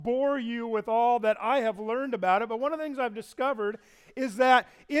bore you with all that I have learned about it, but one of the things I've discovered is that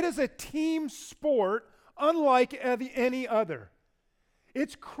it is a team sport unlike any other.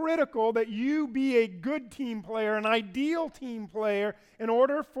 It's critical that you be a good team player, an ideal team player, in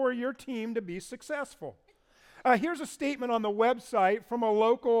order for your team to be successful. Here's a statement on the website from a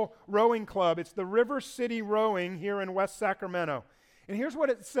local rowing club. It's the River City Rowing here in West Sacramento. And here's what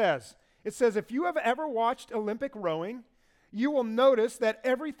it says. It says, if you have ever watched Olympic rowing, you will notice that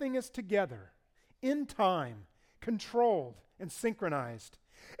everything is together, in time, controlled, and synchronized.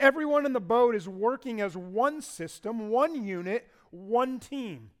 Everyone in the boat is working as one system, one unit, one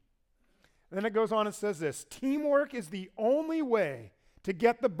team. Then it goes on and says this: teamwork is the only way to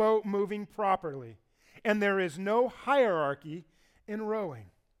get the boat moving properly, and there is no hierarchy in rowing.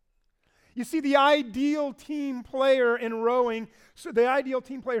 You see, the ideal team player in rowing, so the ideal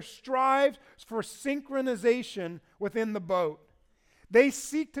team player strives for synchronization within the boat. They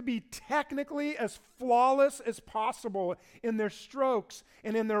seek to be technically as flawless as possible in their strokes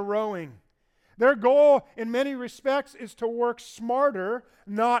and in their rowing. Their goal, in many respects, is to work smarter,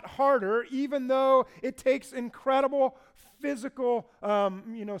 not harder, even though it takes incredible physical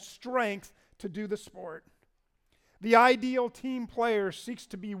strength to do the sport. The ideal team player seeks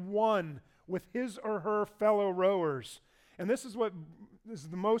to be one with his or her fellow rowers. And this is what is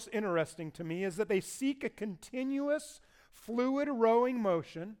the most interesting to me, is that they seek a continuous, fluid rowing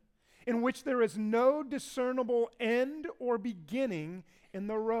motion in which there is no discernible end or beginning in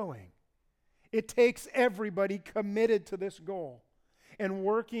the rowing. It takes everybody committed to this goal and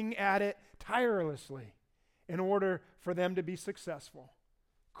working at it tirelessly in order for them to be successful.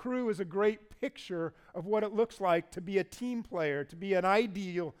 Crew is a great picture of what it looks like to be a team player, to be an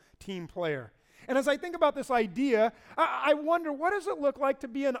ideal team player. And as I think about this idea, I wonder, what does it look like to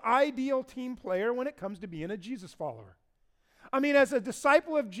be an ideal team player when it comes to being a Jesus follower? I mean, as a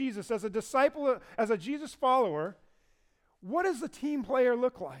disciple of Jesus, as a Jesus follower, what does the team player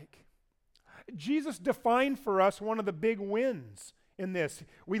look like? Jesus defined for us one of the big wins in this.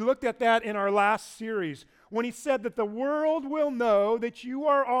 We looked at that in our last series when he said that the world will know that you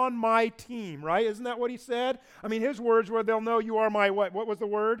are on my team, right? Isn't that what he said? I mean, his words were, they'll know you are my what? What was the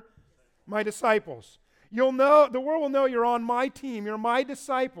word? My disciples. The world will know you're on my team, you're my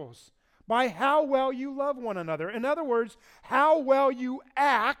disciples, by how well you love one another. In other words, how well you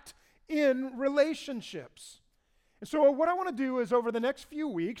act in relationships. And so what I want to do is, over the next few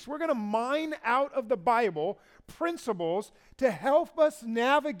weeks, we're going to mine out of the Bible principles to help us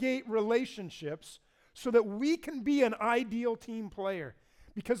navigate relationships so that we can be an ideal team player.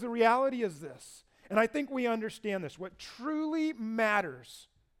 Because the reality is this, and I think we understand this, what truly matters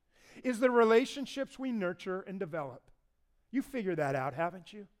is the relationships we nurture and develop. You figured that out,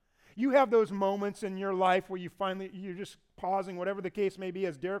 haven't you? You have those moments in your life where you're just pausing, whatever the case may be,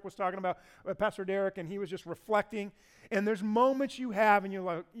 as Derek was talking about, Pastor Derek, and he was just reflecting. And there's moments you have, and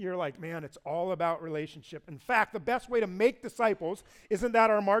you're like, man, it's all about relationship. In fact, the best way to make disciples, isn't that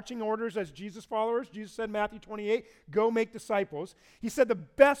our marching orders as Jesus followers? Jesus said in Matthew 28, go make disciples. He said the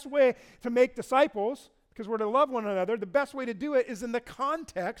best way to make disciples, because we're to love one another, the best way to do it is in the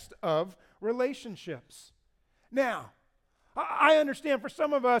context of relationships. Now, I understand for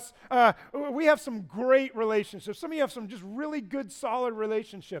some of us, we have some great relationships. Some of you have some just really good, solid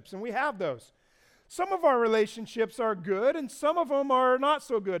relationships, and we have those. Some of our relationships are good, and some of them are not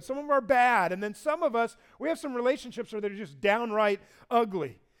so good. Some of them are bad, and then some of us, we have some relationships where they're just downright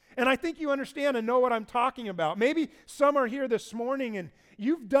ugly. And I think you understand and know what I'm talking about. Maybe some are here this morning, and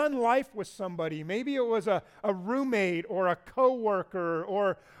you've done life with somebody. Maybe it was a roommate or a coworker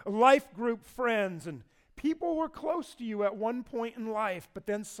or life group friends, and people were close to you at one point in life, but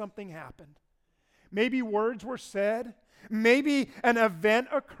then something happened. Maybe words were said. Maybe an event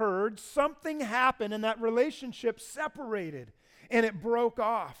occurred. Something happened, and that relationship separated, and it broke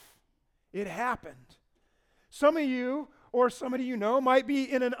off. It happened. Some of you, or somebody you know, might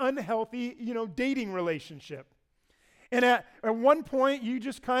be in an unhealthy, dating relationship. And at one point, you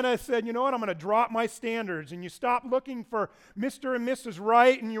just kind of said, you know what, I'm going to drop my standards. And you stopped looking for Mr. and Mrs.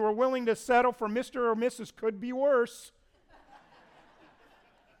 Right, and you were willing to settle for Mr. or Mrs. Could Be Worse.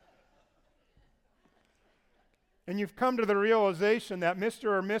 And you've come to the realization that Mr.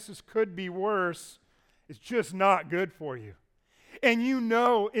 or Mrs. Could Be Worse is just not good for you. And you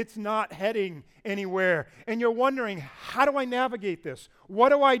know it's not heading anywhere. And you're wondering, how do I navigate this? What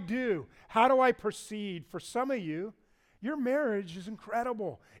do I do? How do I proceed? For some of you, your marriage is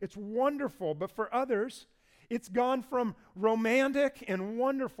incredible. It's wonderful. But for others, it's gone from romantic and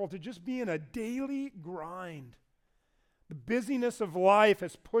wonderful to just being a daily grind. The busyness of life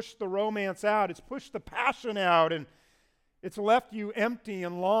has pushed the romance out. It's pushed the passion out. And It's left you empty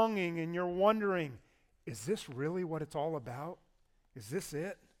and longing, and you're wondering, is this really what it's all about? Is this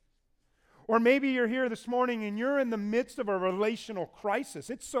it? Or maybe you're here this morning and you're in the midst of a relational crisis.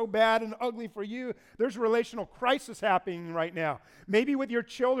 It's so bad and ugly for you. There's a relational crisis happening right now. Maybe with your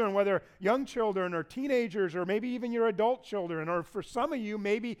children, whether young children or teenagers, or maybe even your adult children. Or for some of you,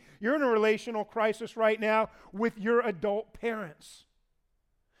 maybe you're in a relational crisis right now with your adult parents.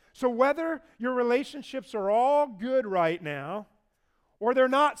 So whether your relationships are all good right now, or they're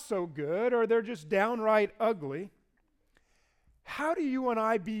not so good, or they're just downright ugly, how do you and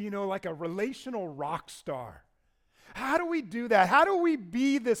I be, like a relational rock star? How do we do that? How do we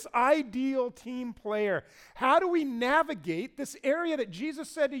be this ideal team player? How do we navigate this area that Jesus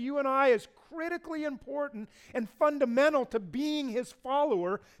said to you and I is critically important and fundamental to being his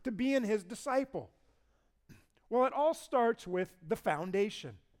follower, to being his disciple? Well, it all starts with the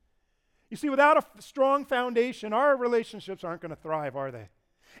foundation. You see, without a strong foundation, our relationships aren't going to thrive, are they?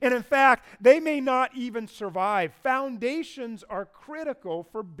 And in fact, they may not even survive. Foundations are critical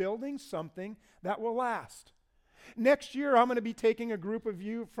for building something that will last. Next year, I'm going to be taking a group of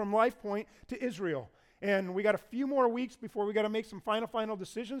you from LifePoint to Israel. And we got a few more weeks before we got to make some final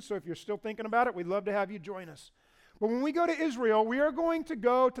decisions. So if you're still thinking about it, we'd love to have you join us. But when we go to Israel, we are going to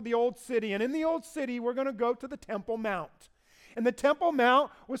go to the Old City. And in the Old City, we're going to go to the Temple Mount. And the Temple Mount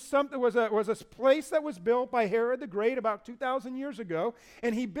was a place that was built by Herod the Great about 2,000 years ago.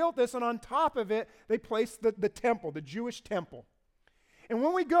 And he built this, and on top of it, they placed the temple, the Jewish temple. And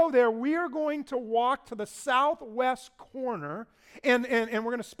when we go there, we are going to walk to the southwest corner, and we're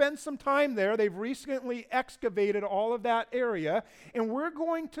going to spend some time there. They've recently excavated all of that area, and we're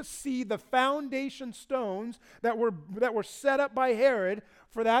going to see the foundation stones that were set up by Herod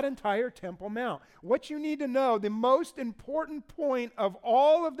for that entire Temple Mount. What you need to know, the most important point of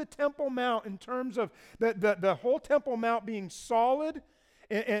all of the Temple Mount in terms of the whole Temple Mount being solid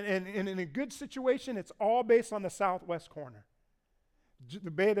and in a good situation, it's all based on the southwest corner.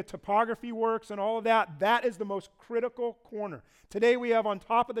 The way the topography works and all of that is the most critical corner. Today we have on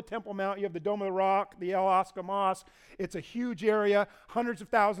top of the Temple Mount, you have the Dome of the Rock, the El Aqsa Mosque. It's a huge area. Hundreds of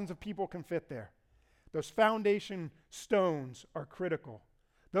thousands of people can fit there. Those foundation stones are critical.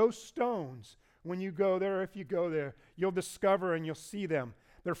 Those stones, when you go there, if you go there, you'll discover and you'll see them.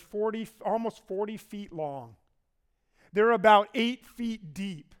 They're almost 40 feet long. They're about 8 feet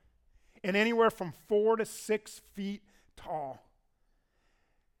deep and anywhere from 4 to 6 feet tall.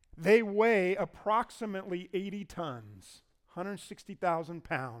 They weigh approximately 80 tons, 160,000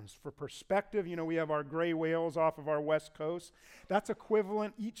 pounds. For perspective, we have our gray whales off of our west coast. That's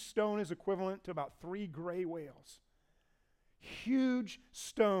equivalent, each stone is equivalent to about 3 gray whales. Huge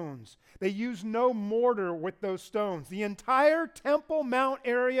stones. They use no mortar with those stones. The entire Temple Mount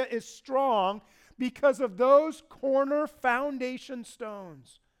area is strong because of those corner foundation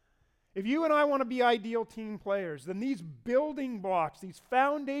stones. If you and I want to be ideal team players, then these building blocks, these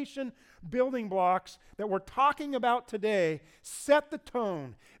foundation building blocks that we're talking about today, set the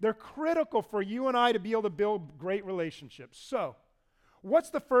tone. They're critical for you and I to be able to build great relationships. So,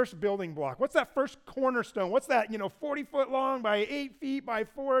 what's the first building block? What's that first cornerstone? What's that, 40 foot long by 8 feet by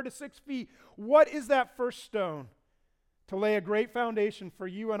 4 to 6 feet? What is that first stone to lay a great foundation for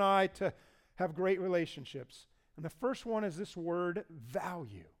you and I to have great relationships? And the first one is this word,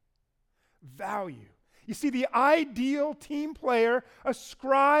 value. Value. You see, the ideal team player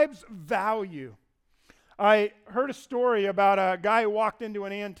ascribes value. I heard a story about a guy who walked into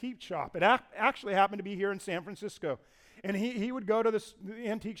an antique shop. It actually happened to be here in San Francisco. And he would go to the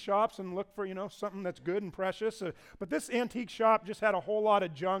antique shops and look for, something that's good and precious. But this antique shop just had a whole lot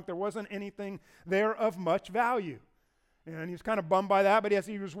of junk. There wasn't anything there of much value. And he was kind of bummed by that. But as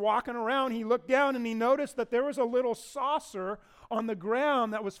he was walking around, he looked down and he noticed that there was a little saucer on the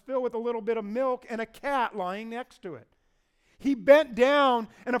ground that was filled with a little bit of milk and a cat lying next to it. He bent down,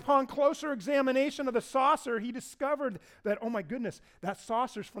 and upon closer examination of the saucer, he discovered that, oh my goodness, that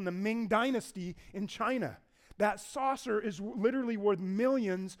saucer's from the Ming Dynasty in China. That saucer is literally worth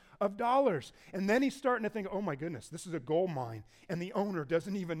millions of dollars. And then he's starting to think, oh my goodness, this is a gold mine, and the owner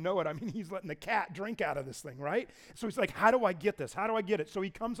doesn't even know it. I mean, he's letting the cat drink out of this thing, right? So he's like, how do I get this? How do I get it? So he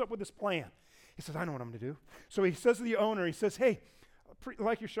comes up with this plan. He says, I know what I'm going to do. So he says to the owner, he says, hey, I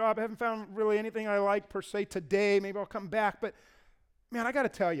like your shop. I haven't found really anything I like per se today. Maybe I'll come back. But man, I got to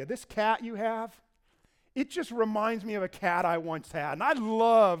tell you, this cat you have, it just reminds me of a cat I once had. And I'd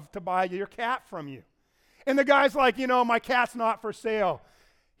love to buy your cat from you. And the guy's like, my cat's not for sale.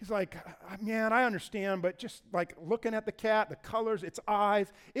 He's like, man, I understand, but just like looking at the cat, the colors, its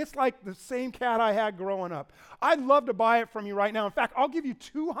eyes, it's like the same cat I had growing up. I'd love to buy it from you right now. In fact, I'll give you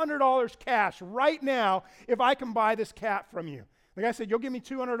 $200 cash right now if I can buy this cat from you. The guy said, you'll give me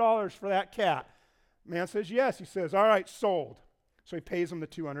 $200 for that cat. Man says, yes. He says, all right, sold. So he pays him the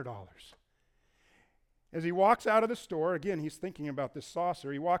 $200. As he walks out of the store, again, he's thinking about this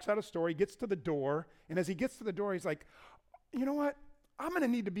saucer. He walks out of the store, he gets to the door, and as he gets to the door, he's like, you know what? I'm going to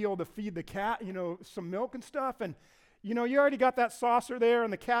need to be able to feed the cat, some milk and stuff. And, you already got that saucer there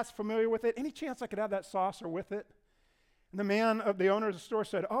and the cat's familiar with it. Any chance I could have that saucer with it? And the owner of the store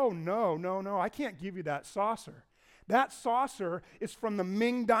said, oh, no, I can't give you that saucer. That saucer is from the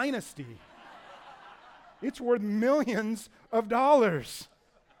Ming Dynasty. It's worth millions of dollars.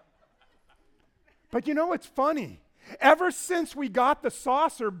 But what's funny? Ever since we got the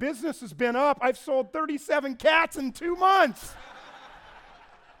saucer, business has been up. I've sold 37 cats in 2 months.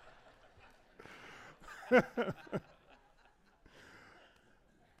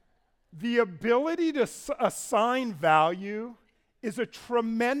 The ability to assign value is a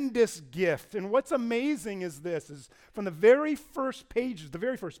tremendous gift. And what's amazing is from the very first page,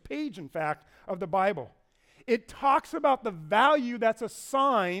 in fact, of the Bible, it talks about the value that's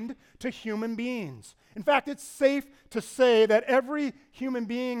assigned to human beings. In fact, it's safe to say that every human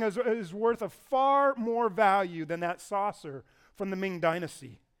being is worth a far more value than that saucer from the Ming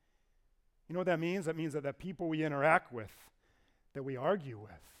Dynasty. You know what that means? That means that the people we interact with, that we argue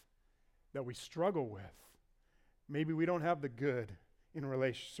with, that we struggle with, maybe we don't have the good in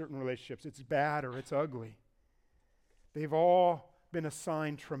certain relationships. It's bad or it's ugly. They've all been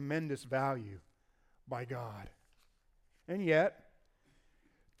assigned tremendous value by God. And yet,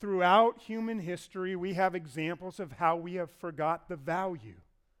 throughout human history, we have examples of how we have forgot the value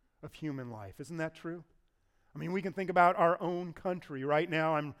of human life. Isn't that true? I mean, we can think about our own country. Right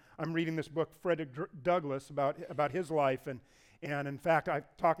now, I'm reading this book, Frederick Douglass, about his life. And in fact, I'm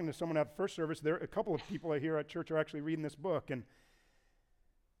talking to someone at the first service. A couple of people here at church are actually reading this book. And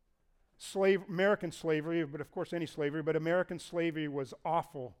American slavery, but of course any slavery, but American slavery was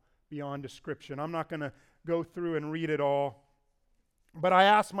awful beyond description. I'm not going to go through and read it all. But I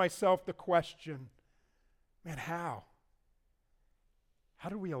asked myself the question, man, how? How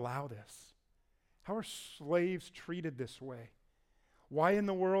do we allow this? How are slaves treated this way? Why in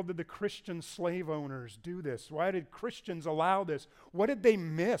the world did the Christian slave owners do this? Why did Christians allow this? What did they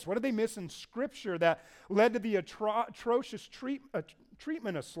miss? What did they miss in Scripture that led to the atrocious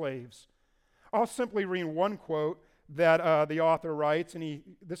treatment of slaves? I'll simply read one quote that the author writes, and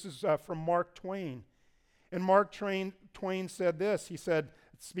this is from Mark Twain. And Mark Twain said this. He said,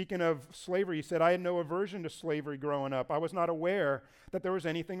 speaking of slavery, he said, I had no aversion to slavery growing up. I was not aware that there was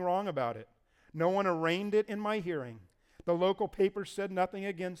anything wrong about it. No one arraigned it in my hearing. The local papers said nothing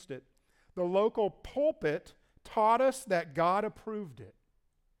against it. The local pulpit taught us that God approved it,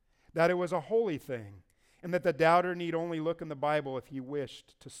 that it was a holy thing, and that the doubter need only look in the Bible if he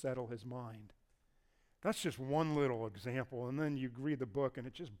wished to settle his mind. That's just one little example, and then you read the book, and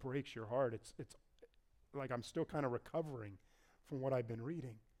it just breaks your heart. It's like I'm still kind of recovering from what I've been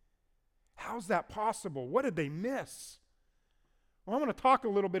reading. How's that possible? What did they miss? Well, I'm going to talk a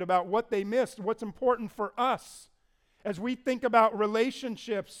little bit about what they missed, what's important for us as we think about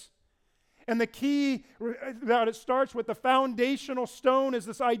relationships. And the key that it starts with, the foundational stone, is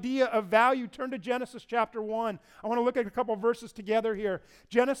this idea of value. Turn to Genesis chapter 1. I want to look at a couple verses together here.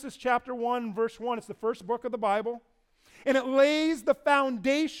 Genesis chapter 1, verse 1. It's the first book of the Bible. And it lays the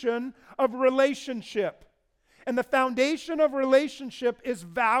foundation of relationship. And the foundation of relationship is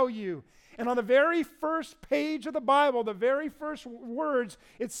value. And on the very first page of the Bible, the very first words,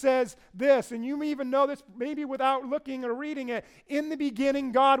 it says this, and you may even know this maybe without looking or reading it. In the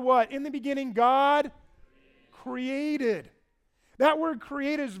beginning, God what? In the beginning, God created. That word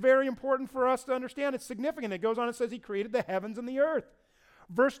created is very important for us to understand. It's significant. It goes on and says he created the heavens and the earth.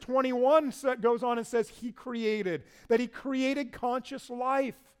 Verse 21 goes on and says he created, that he created conscious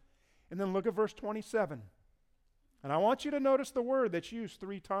life. And then look at verse 27. And I want you to notice the word that's used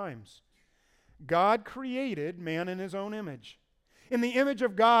 3 times. God created man in his own image. In the image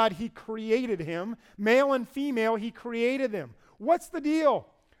of God, he created him. Male and female, he created them. What's the deal?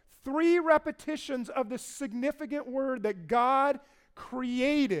 3 repetitions of the significant word that God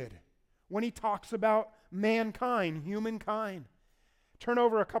created when he talks about mankind, humankind. Turn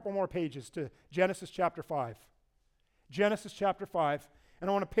over a couple more pages to Genesis chapter 5. Genesis chapter 5. And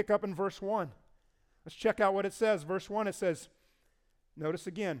I want to pick up in verse 1. Let's check out what it says. Verse 1, it says, notice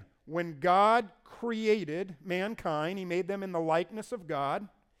again, when God created mankind, he made them in the likeness of God.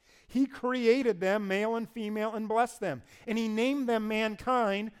 He created them, male and female, and blessed them. And he named them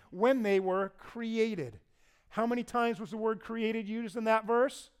mankind when they were created. How many times was the word created used in that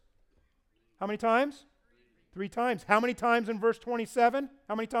verse? How many times? 3 times. How many times in verse 27?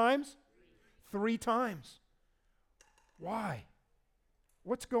 How many times? 3 times. Why?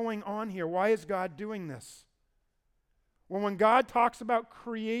 What's going on here? Why is God doing this? Well, when God talks about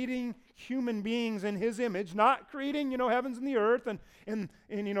creating human beings in his image, not creating, heavens and the earth and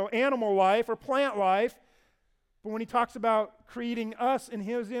animal life or plant life, but when he talks about creating us in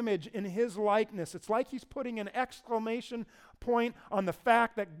his image, in his likeness, it's like he's putting an exclamation point on the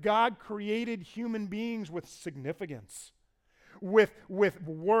fact that God created human beings with significance, with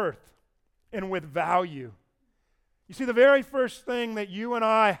worth, and with value. You see, the very first thing that you and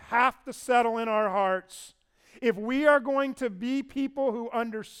I have to settle in our hearts, if we are going to be people who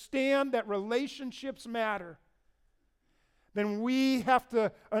understand that relationships matter, then we have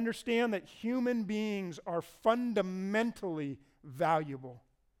to understand that human beings are fundamentally valuable.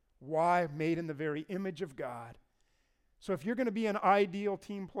 Why? Made in the very image of God. So if you're going to be an ideal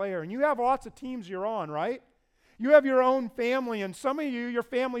team player, and you have lots of teams you're on, right? You have your own family, and some of you, your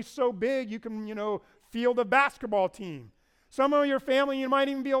family's so big you can, field a basketball team. Some of your family, you might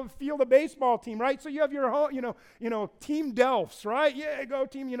even be able to field a baseball team, right? So you have your whole, team Delphs, right? Yeah, go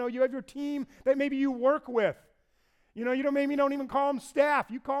team. You have your team that maybe you work with. Maybe you don't even call them staff.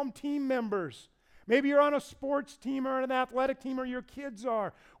 You call them team members. Maybe you're on a sports team or an athletic team, or your kids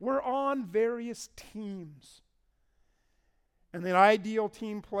are. We're on various teams. And the ideal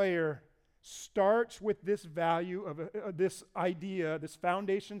team player starts with this value of this idea, this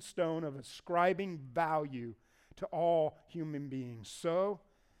foundation stone of ascribing value to all human beings. So,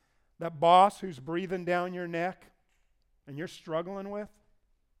 that boss who's breathing down your neck and you're struggling with,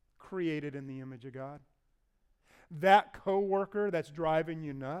 created in the image of God. That coworker that's driving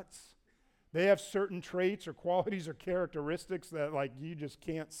you nuts, they have certain traits or qualities or characteristics that you just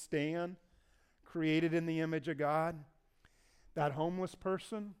can't stand, created in the image of God. That homeless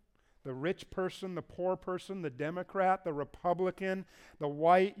person, the rich person, the poor person, the Democrat, the Republican, the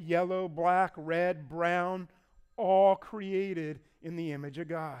white, yellow, black, red, brown, all created in the image of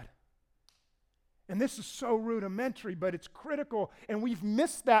God. And this is so rudimentary, but it's critical, and we've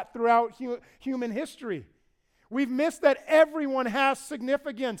missed that throughout human history. We've missed that everyone has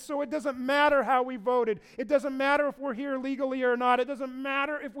significance, so it doesn't matter how we voted. It doesn't matter if we're here legally or not. It doesn't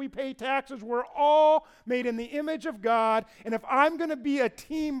matter if we pay taxes. We're all made in the image of God, and if I'm going to be a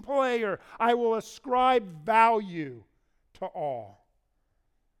team player, I will ascribe value to all.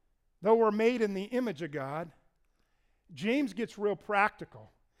 Though we're made in the image of God, James gets real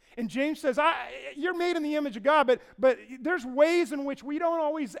practical. And James says, you're made in the image of God, but there's ways in which we don't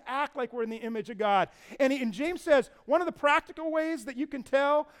always act like we're in the image of God. And James says, one of the practical ways that you can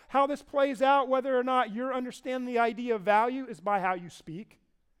tell how this plays out, whether or not you're understanding the idea of value, is by how you speak,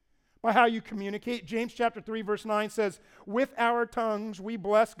 by how you communicate. James chapter 3, verse 9 says, with our tongues we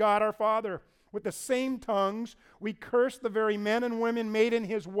bless God our Father. With the same tongues we curse the very men and women made in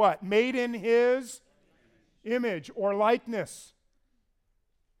his what? Made in his image or likeness.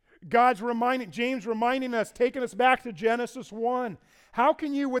 James reminding us, taking us back to Genesis 1. How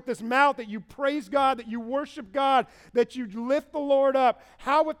can you, with this mouth that you praise God, that you worship God, that you lift the Lord up,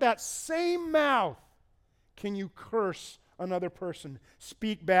 how with that same mouth can you curse another person,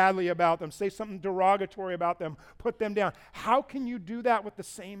 speak badly about them, say something derogatory about them, put them down? How can you do that with the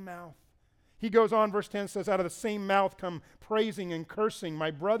same mouth? He goes on, verse 10 says, out of the same mouth come praising and cursing. My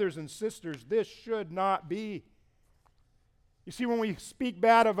brothers and sisters, this should not be. You see, when we speak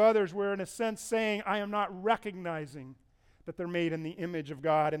bad of others, we're in a sense saying, I am not recognizing that they're made in the image of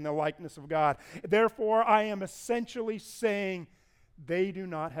God, in the likeness of God. Therefore, I am essentially saying they do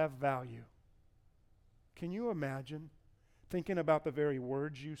not have value. Can you imagine thinking about the very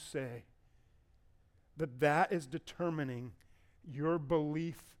words you say, that is determining your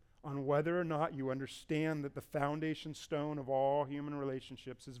belief on whether or not you understand that the foundation stone of all human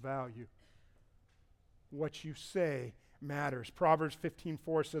relationships is value? What you say matters. Proverbs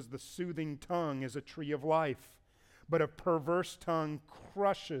 15:4 says, the soothing tongue is a tree of life, but a perverse tongue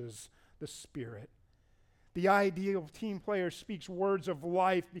crushes the spirit. The ideal team player speaks words of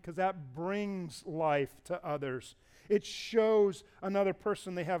life because that brings life to others. It shows another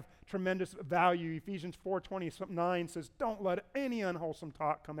person they have tremendous value. Ephesians 4:29 says, don't let any unwholesome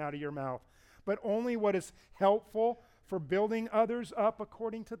talk come out of your mouth, but only what is helpful for building others up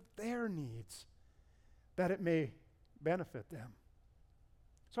according to their needs, that it may benefit them.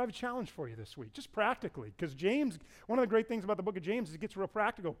 So I have a challenge for you this week, just practically, because James, one of the great things about the book of James is it gets real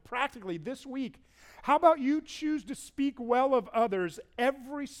practical. Practically this week, how about you choose to speak well of others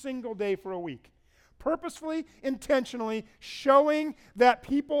every single day for a week? Purposefully, intentionally, showing that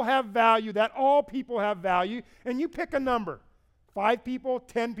people have value, that all people have value, and you pick a number. 5 people,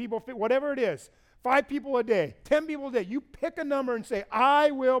 10 people, whatever it is. 5 people a day, 10 people a day. You pick a number and say,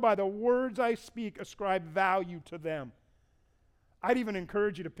 I will, by the words I speak, ascribe value to them. I'd even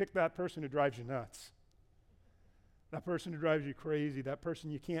encourage you to pick that person who drives you nuts. That person who drives you crazy, that person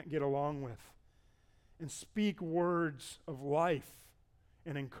you can't get along with. And speak words of life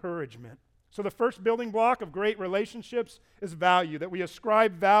and encouragement. So the first building block of great relationships is value, that we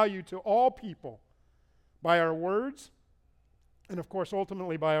ascribe value to all people by our words and, of course,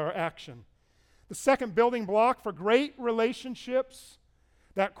 ultimately by our action. The second building block for great relationships,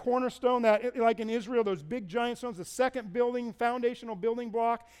 that cornerstone, that like in Israel, those big giant stones, the second foundational building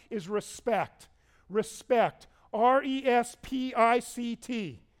block is respect. Respect. R-E-S-P-I-C-T.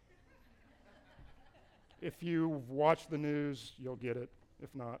 If you watch the news, you'll get it.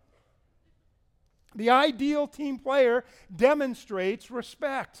 If not. The ideal team player demonstrates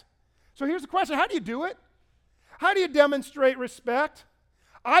respect. So here's the question, how do you do it? How do you demonstrate respect?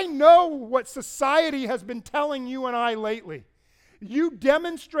 I know what society has been telling you and I lately. You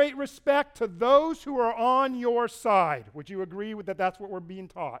demonstrate respect to those who are on your side. Would you agree with that? That's what we're being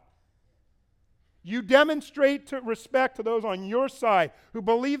taught. You demonstrate respect to those on your side who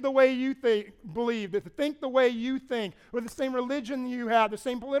believe the way you believe, that think the way you think, with the same religion you have, the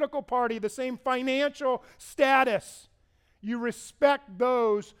same political party, the same financial status. You respect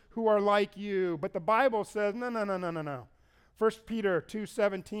those who are like you. But the Bible says, no. 1 Peter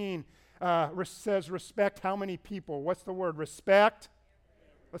 2:17 says respect how many people? What's the word? Respect.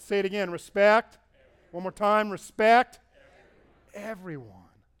 Let's say it again. Respect. One more time. Respect. Everyone.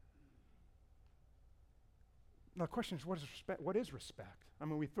 Now the question is, what is respect? What is respect? I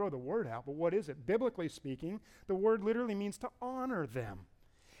mean, we throw the word out, but what is it? Biblically speaking, the word literally means to honor them.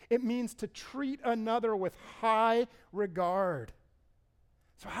 It means to treat another with high regard.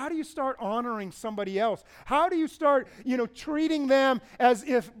 So how do you start honoring somebody else? How do you start, treating them as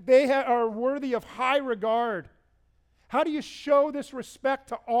if they are worthy of high regard? How do you show this respect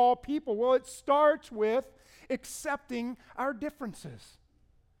to all people? Well, it starts with accepting our differences.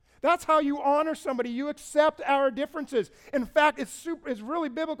 That's how you honor somebody. You accept our differences. In fact, it's really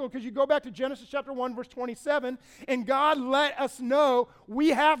biblical because you go back to Genesis chapter 1, verse 27, and God let us know we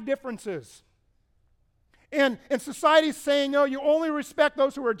have differences. And society's saying, no, you only respect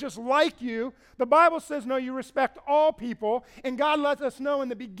those who are just like you. The Bible says, no, you respect all people. And God lets us know in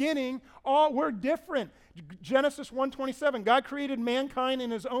the beginning, we're different. Genesis 1:27, God created mankind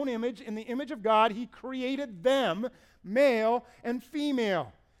in his own image. In the image of God, he created them, male and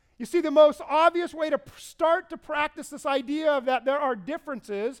female. You see, the most obvious way to start to practice this idea of that there are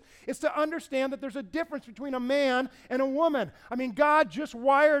differences is to understand that there's a difference between a man and a woman. I mean, God just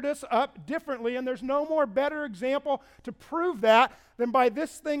wired us up differently, and there's no more better example to prove that than by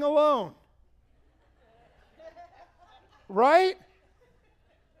this thing alone. Right?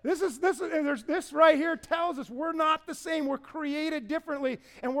 This right here tells us we're not the same. We're created differently,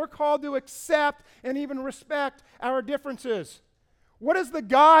 and we're called to accept and even respect our differences. What does the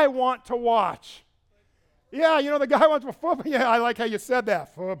guy want to watch? Yeah, the guy wants football. Yeah, I like how you said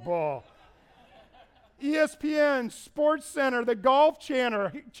that. Football. ESPN, Sports Center, the Golf Channel.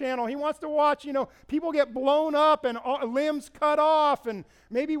 He wants to watch, people get blown up and limbs cut off and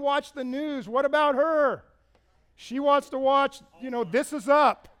maybe watch the news. What about her? She wants to watch, This Is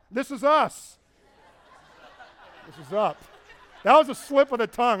Up. This Is Us. This Is Up. That was a slip of the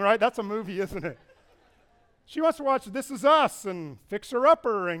tongue, right? That's a movie, isn't it? She wants to watch This Is Us and Fixer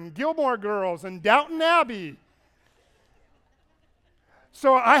Upper and Gilmore Girls and Downton Abbey.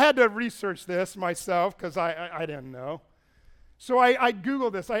 So I had to research this myself because I didn't know. So I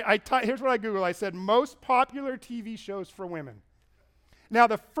Googled this. Here's what I Googled. I said, most popular TV shows for women. Now,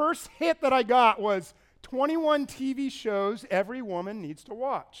 the first hit that I got was 21 TV shows every woman needs to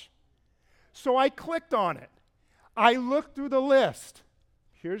watch. So I clicked on it. I looked through the list.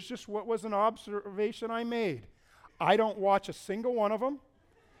 Here's just what was an observation I made. I don't watch a single one of them,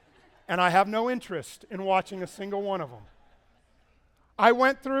 and I have no interest in watching a single one of them. I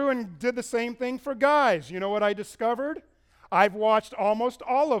went through and did the same thing for guys. You know what I discovered? I've watched almost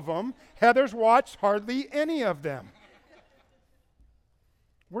all of them. Heather's watched hardly any of them.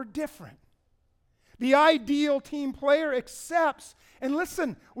 We're different. The ideal team player accepts, and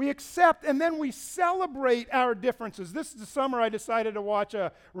listen, we accept and then we celebrate our differences. This summer I decided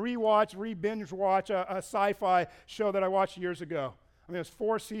to binge watch a sci-fi show that I watched years ago. I mean, it was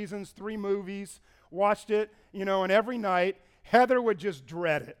 4 seasons, 3 movies, watched it, and every night, Heather would just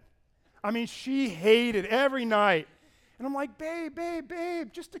dread it. I mean, she hated every night. And I'm like, babe,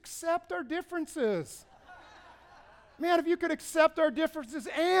 just accept our differences. Man, if you could accept our differences,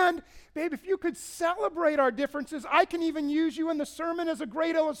 and, babe, if you could celebrate our differences, I can even use you in the sermon as a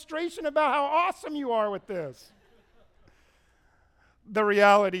great illustration about how awesome you are with this. The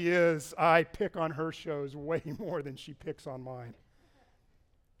reality is, I pick on her shows way more than she picks on mine.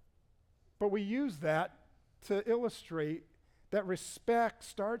 But we use that to illustrate that respect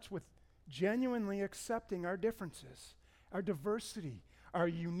starts with genuinely accepting our differences, our diversity, our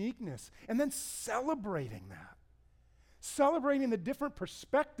uniqueness, and then celebrating that. Celebrating the different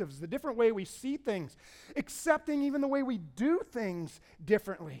perspectives, the different way we see things, accepting even the way we do things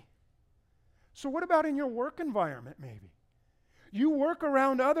differently. So what about in your work environment maybe? You work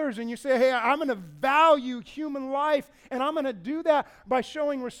around others and you say, hey, I'm going to value human life, and I'm going to do that by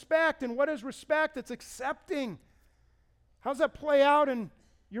showing respect. And what is respect? It's accepting. How's that play out in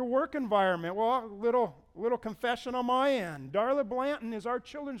your work environment? Well, a little confession on my end. Darla Blanton is our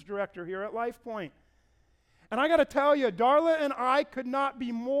children's director here at LifePoint. And I got to tell you, Darla and I could not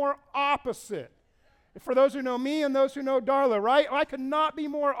be more opposite. For those who know me and those who know Darla, right? I could not be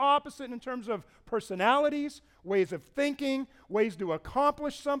more opposite in terms of personalities, ways of thinking, ways to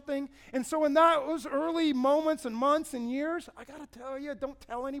accomplish something. And so in those early moments and months and years, I got to tell you, don't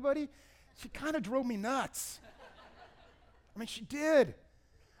tell anybody, she kind of drove me nuts. I mean, she did.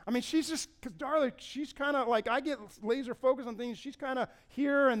 I mean, she's just, because Darla, she's kind of like, I get laser focused on things. She's kind of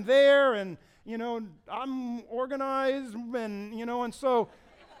here and there, and, I'm organized, and, and so,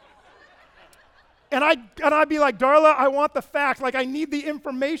 and I'd be like, Darla, I want the facts. Like, I need the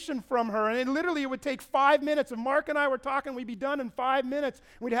information from her. And it would take 5 minutes. If Mark and I were talking, we'd be done in 5 minutes.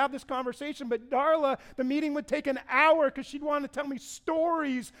 We'd have this conversation. But Darla, the meeting would take an hour because she'd want to tell me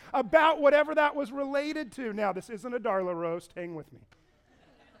stories about whatever that was related to. Now, this isn't a Darla roast. Hang with me.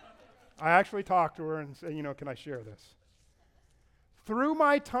 I actually talked to her and said, can I share this? Through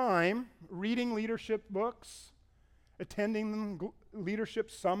my time reading leadership books, attending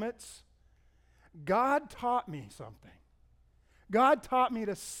leadership summits, God taught me something. God taught me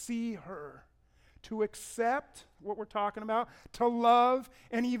to see her, to accept what we're talking about, to love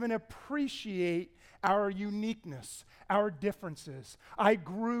and even appreciate our uniqueness, our differences. I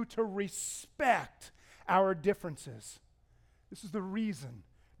grew to respect our differences. This is the reason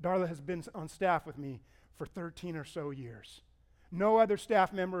Darla has been on staff with me for 13 or so years. No other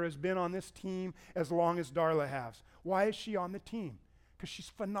staff member has been on this team as long as Darla has. Why is she on the team? Because she's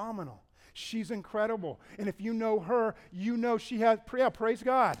phenomenal. She's incredible. And if you know her, you know she has, praise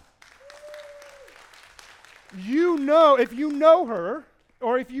God. If you know her,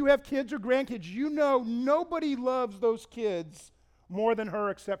 or if you have kids or grandkids, nobody loves those kids more than her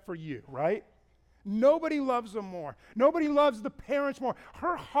except for you, right? Nobody loves them more. Nobody loves the parents more.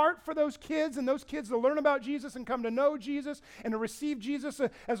 Her heart for those kids and those kids to learn about Jesus and come to know Jesus and to receive Jesus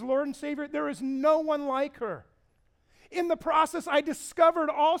as Lord and Savior, there is no one like her. In the process, I discovered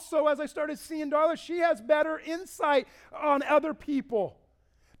also, as I started seeing Darla, she has better insight on other people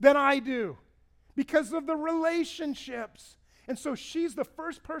than I do because of the relationships. And so she's the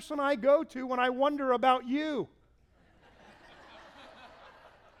first person I go to when I wonder about you.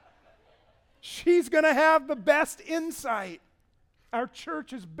 She's going to have the best insight. Our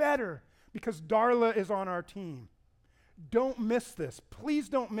church is better because Darla is on our team. Don't miss this. Please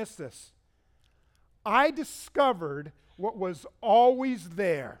don't miss this. I discovered what was always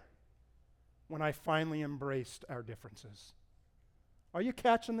there when I finally embraced our differences. Are you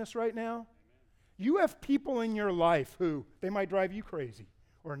catching this right now? You have people in your life who, they might drive you crazy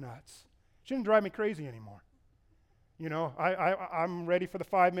or nuts. She doesn't drive me crazy anymore. I'm ready for the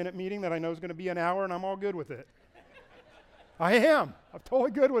 5-minute meeting that I know is going to be an hour, and I'm all good with it. I am. I'm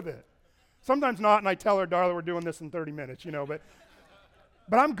totally good with it. Sometimes not, and I tell her, Darla, we're doing this in 30 minutes,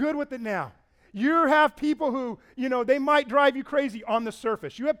 but I'm good with it now. You have people who, they might drive you crazy on the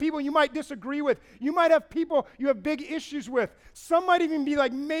surface. You have people you might disagree with. You might have people you have big issues with. Some might even be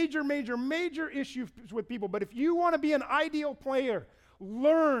like major issues with people. But if you want to be an ideal player,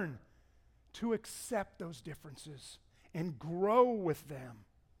 learn to accept those differences and grow with them.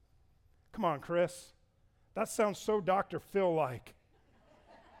 Come on, Chris. That sounds so Dr. Phil-like.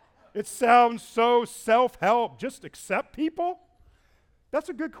 It sounds so self-help. Just accept people? That's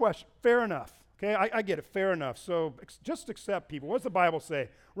a good question. Fair enough. Okay, I get it. Fair enough. So just accept people. What does the Bible say?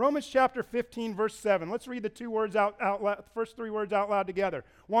 Romans chapter 15, verse 7. Let's read the 2 words out loud, first 3 words out loud together.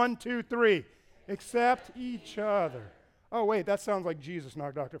 1, 2, 3. Accept each other. Oh, wait, that sounds like Jesus,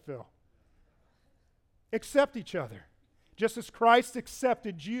 not Dr. Phil. Accept each other. just as Christ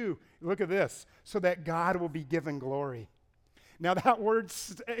accepted you, look at this, so that God will be given glory. Now that word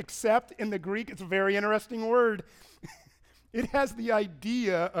accept in the Greek, it's a very interesting word. It has the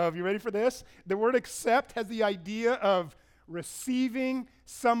idea of, you ready for this? The word accept has the idea of receiving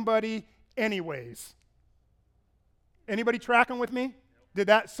somebody anyways. Anybody tracking with me?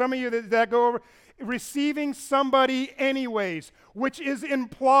 Some of you, did that go over? Receiving somebody anyways, which is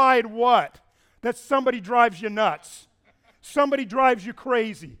implied what? That somebody drives you nuts. Somebody drives you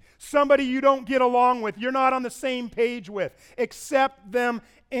crazy. Somebody you don't get along with. You're not on the same page with. Accept them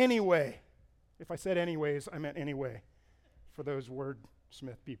anyway. If I said anyways, I meant anyway. For those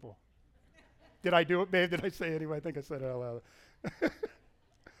wordsmith people. Did I do it, babe? Did I say anyway? I think I said it out loud.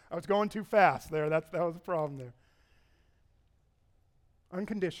 I was going too fast there. That was the problem there.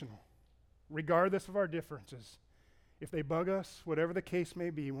 Unconditional. Regardless of our differences. If they bug us, whatever the case may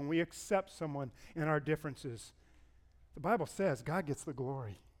be, when we accept someone in our differences, the Bible says God gets the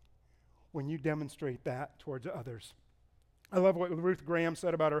glory when you demonstrate that towards others. I love what Ruth Graham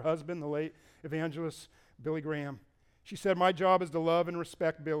said about her husband, the late evangelist Billy Graham. She said, "My job is to love and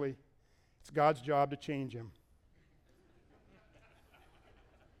respect Billy. It's God's job to change him."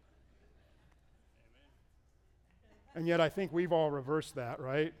 And yet I think we've all reversed that,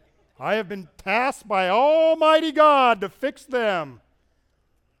 right? I have been tasked by Almighty God to fix them.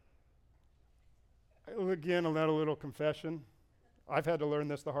 Again, another little confession. I've had to learn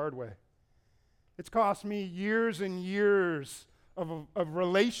this the hard way. It's cost me years and years of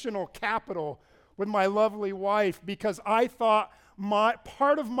relational capital with my lovely wife because I thought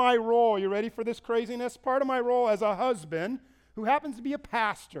part of my role, you ready for this craziness? Part of my role as a husband who happens to be a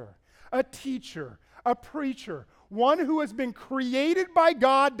pastor, a teacher, a preacher, one who has been created by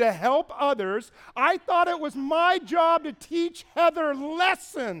God to help others, I thought it was my job to teach Heather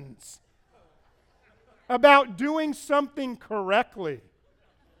lessons about doing something correctly.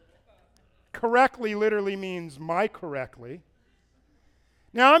 Correctly literally means my correctly.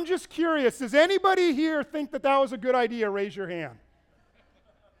 Now, I'm just curious, does anybody here think that was a good idea? Raise your hand.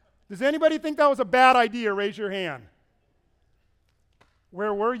 Does anybody think that was a bad idea? Raise your hand.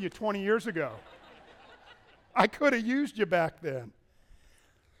 Where were you 20 years ago? I could have used you back then.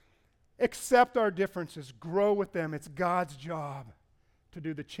 Accept our differences. Grow with them. It's God's job to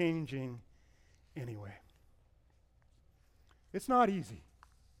do the changing anyway. It's not easy.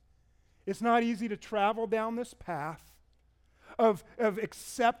 It's not easy to travel down this path of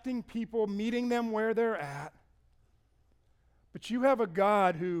accepting people, meeting them where they're at. But you have a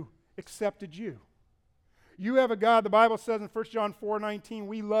God who accepted you. You have a God, the Bible says in 1 John 4:19,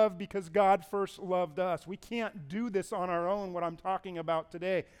 we love because God first loved us. We can't do this on our own, what I'm talking about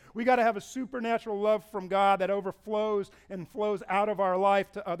today. We got to have a supernatural love from God that overflows and flows out of our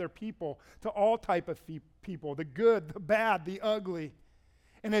life to other people, to all type of people, the good, the bad, the ugly.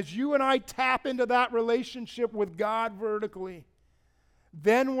 And as you and I tap into that relationship with God vertically,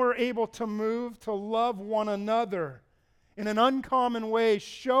 then we're able to move to love one another in an uncommon way,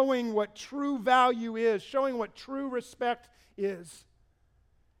 showing what true value is, showing what true respect is.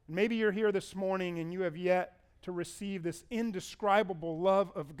 Maybe you're here this morning and you have yet to receive this indescribable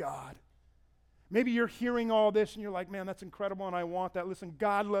love of God. Maybe you're hearing all this and you're like, man, that's incredible and I want that. Listen,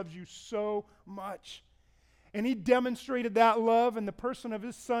 God loves you so much. And he demonstrated that love in the person of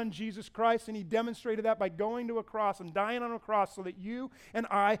his son, Jesus Christ, and he demonstrated that by going to a cross and dying on a cross so that you and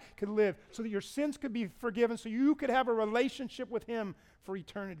I could live, so that your sins could be forgiven, so you could have a relationship with him for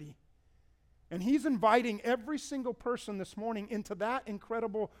eternity. And he's inviting every single person this morning into that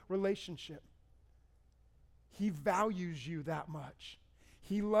incredible relationship. He values you that much.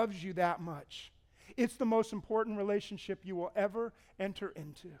 He loves you that much. It's the most important relationship you will ever enter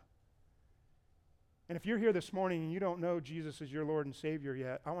into. And if you're here this morning and you don't know Jesus as your Lord and Savior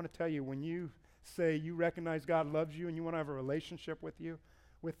yet, I want to tell you, when you say you recognize God loves you and you want to have a relationship with you,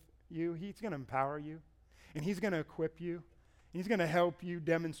 he's going to empower you, and he's going to equip you, and he's going to help you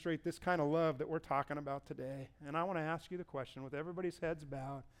demonstrate this kind of love that we're talking about today. And I want to ask you the question, with everybody's heads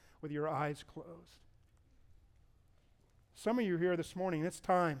bowed, with your eyes closed. Some of you here this morning, it's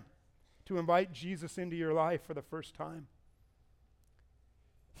time to invite Jesus into your life for the first time.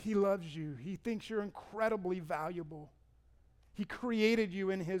 He loves you. He thinks you're incredibly valuable. He created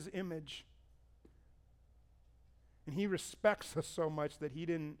you in his image. And he respects us so much that he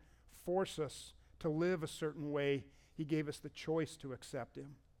didn't force us to live a certain way. He gave us the choice to accept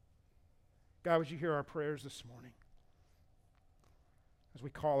him. God, would you hear our prayers this morning as we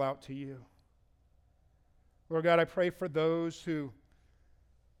call out to you? Lord God, I pray for those who,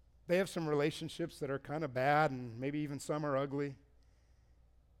 they have some relationships that are kind of bad and maybe even some are ugly.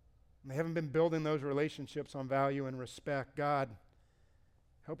 And they haven't been building those relationships on value and respect. God,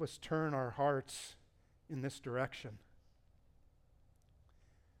 help us turn our hearts in this direction.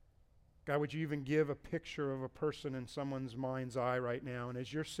 God, would you even give a picture of a person in someone's mind's eye right now? And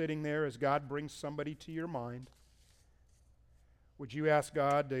as you're sitting there, as God brings somebody to your mind, would you ask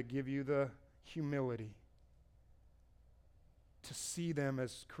God to give you the humility to see them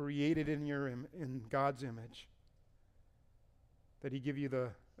as created in God's image? That He give you the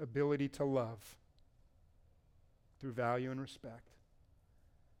ability to love through value and respect.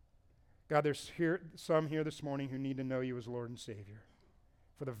 God, there's some here this morning who need to know you as Lord and Savior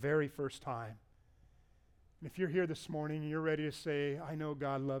for the very first time. And if you're here this morning and you're ready to say, I know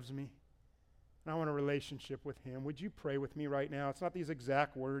God loves me, and I want a relationship with Him, would you pray with me right now? It's not these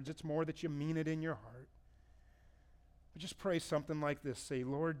exact words. It's more that you mean it in your heart. But just pray something like this. Say,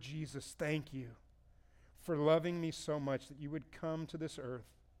 Lord Jesus, thank you for loving me so much that you would come to this earth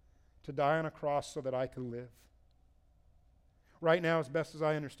to die on a cross so that I could live. Right now, as best as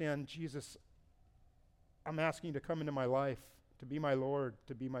I understand, Jesus, I'm asking you to come into my life, to be my Lord,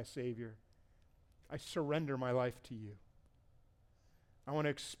 to be my Savior. I surrender my life to you. I want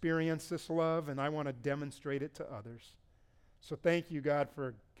to experience this love, and I want to demonstrate it to others. So thank you, God,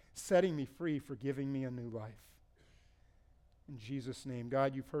 for setting me free, for giving me a new life. In Jesus' name,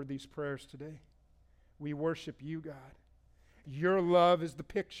 God, you've heard these prayers today. We worship you, God. Your love is the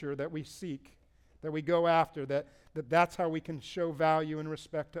picture that we seek, that we go after, that's how we can show value and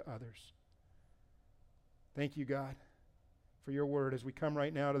respect to others. Thank you, God, for your word as we come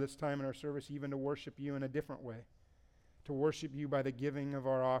right now to this time in our service, even to worship you in a different way, to worship you by the giving of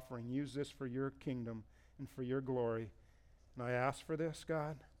our offering. Use this for your kingdom and for your glory. And I ask for this,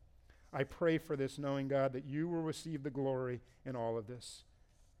 God. I pray for this, knowing, God, that you will receive the glory in all of this.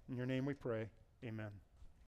 In your name we pray. Amen.